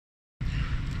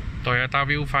Toyota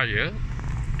Vellfire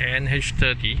and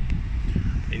H30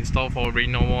 installed for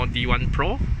Lenovo D1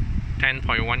 Pro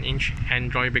 10.1 inch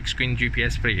Android big screen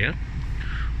GPS player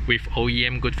with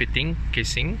OEM good fitting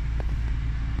casing.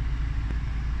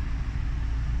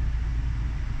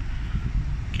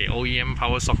 Okay, OEM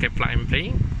power socket plug and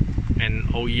play and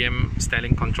OEM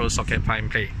styling control socket plug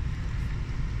and play.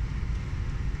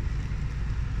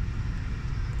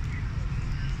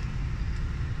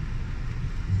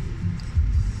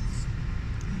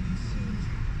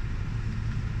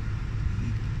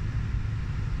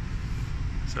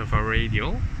 So for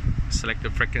radio, select the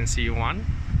frequency you want.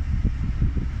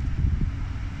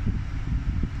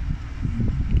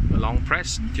 A long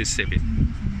press to save it.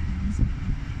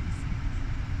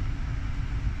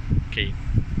 Okay,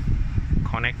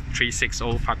 connect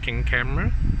 360 parking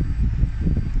camera,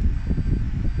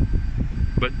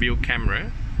 bird view camera,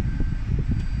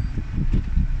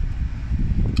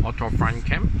 auto front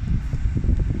cam,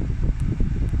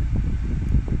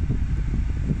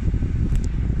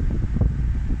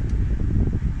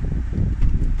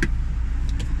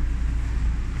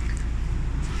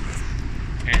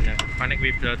 and connect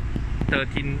with the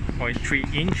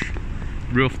 13.3 inch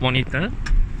roof monitor.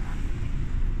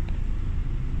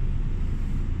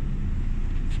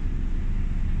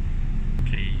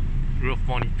 Roof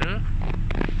monitor,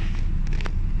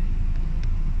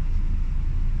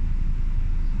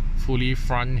 fully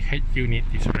front head unit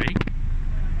display,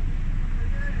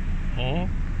 or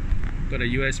got a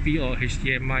USB or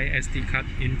HDMI SD card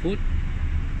input,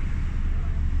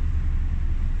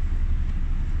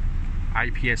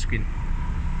 IPS screen.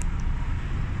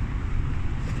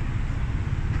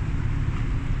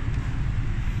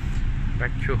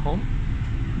 Back to home,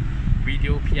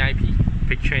 video PIP,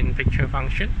 picture-in-picture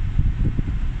function.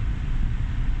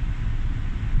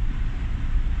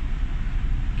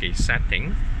 Okay,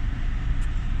 setting,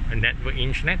 a network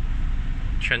internet,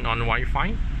 turn on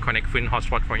Wi-Fi, connect phone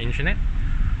hotspot for internet,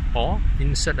 or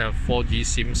insert a 4G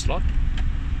SIM slot,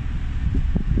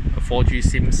 a 4G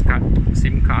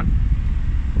SIM card.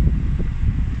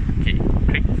 Okay,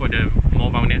 click for the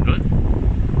mobile network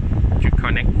to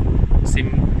connect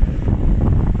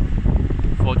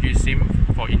 4G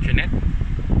SIM for internet,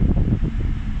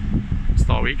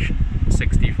 storage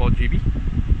 64 GB.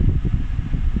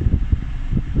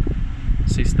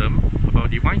 System about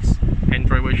device,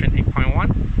 Android version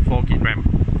 8.1, 4GB RAM,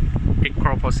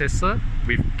 8-core processor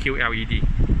with QLED,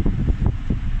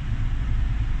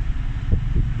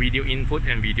 video input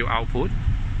and video output,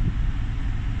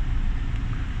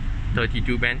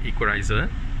 32-band equalizer.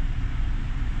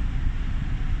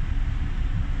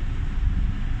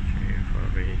 Okay,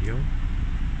 for radio.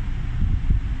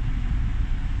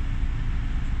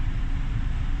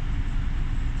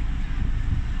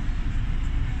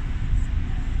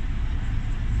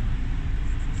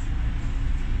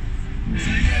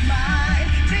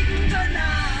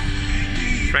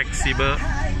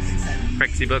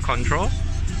 Flexible control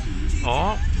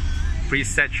or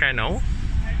preset channel.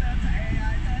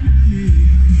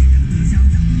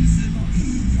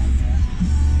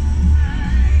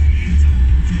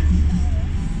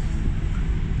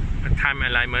 A time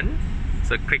alignment,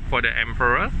 so click for the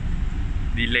emperor,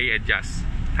 delay adjust,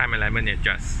 time alignment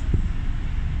adjust.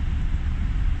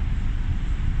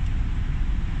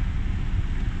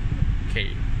 Okay,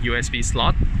 USB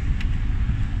slot.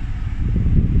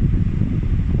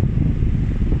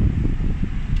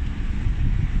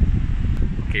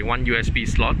 Okay, one USB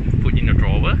slot put in the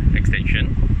drawer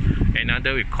extension.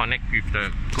 Another will connect with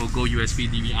the Gogo USB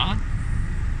DVR,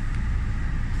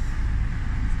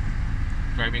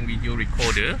 driving video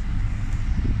recorder.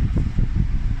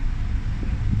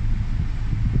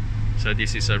 So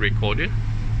this is a recorder.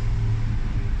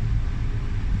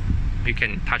 You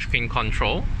can touchscreen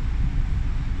control,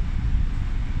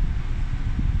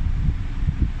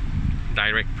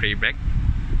 direct playback,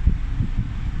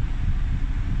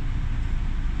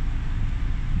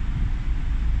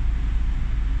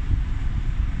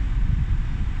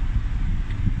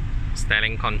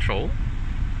 styling control,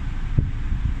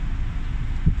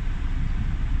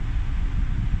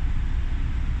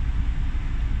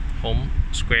 home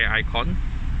square icon,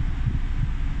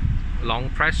 long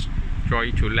press, draw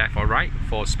it to left or right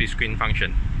for split screen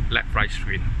function, left right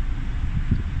screen,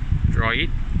 draw it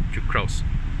to close,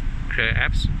 clear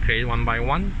apps, create one by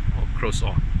one or close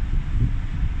all.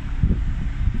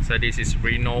 So this is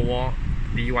Lenovo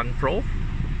D1 Pro,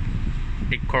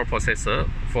 8-core processor,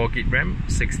 4GB RAM,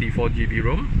 64GB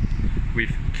ROM with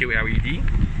QLED,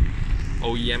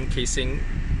 OEM casing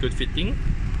good fitting,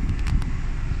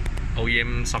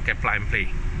 OEM socket plug and play.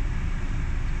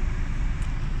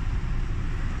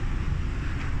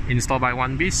 Installed by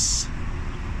One Biz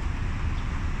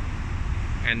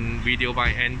and video by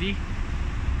Andy.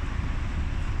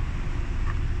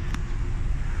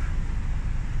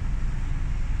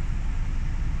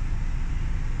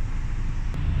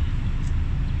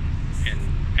 And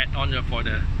add on for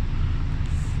the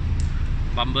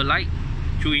bumper light,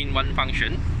 2-in-1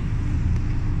 function.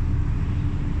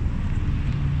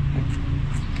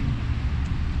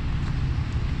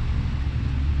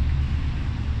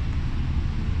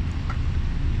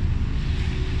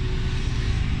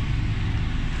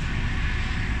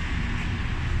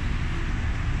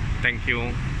 Thank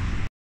you.